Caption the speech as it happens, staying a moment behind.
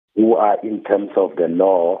who are, in terms of the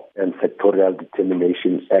law and Sectorial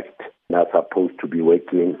Determination Act, are supposed to be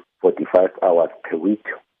working 45 hours per week.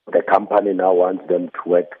 The company now wants them to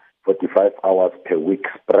work 45 hours per week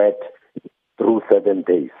spread through 7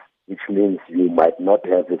 days, which means you might not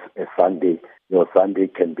have a Sunday. Your Sunday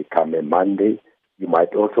can become a Monday. You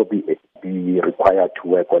might also be required to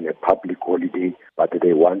work on a public holiday, but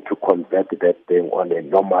they want to convert that thing on a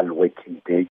normal working day.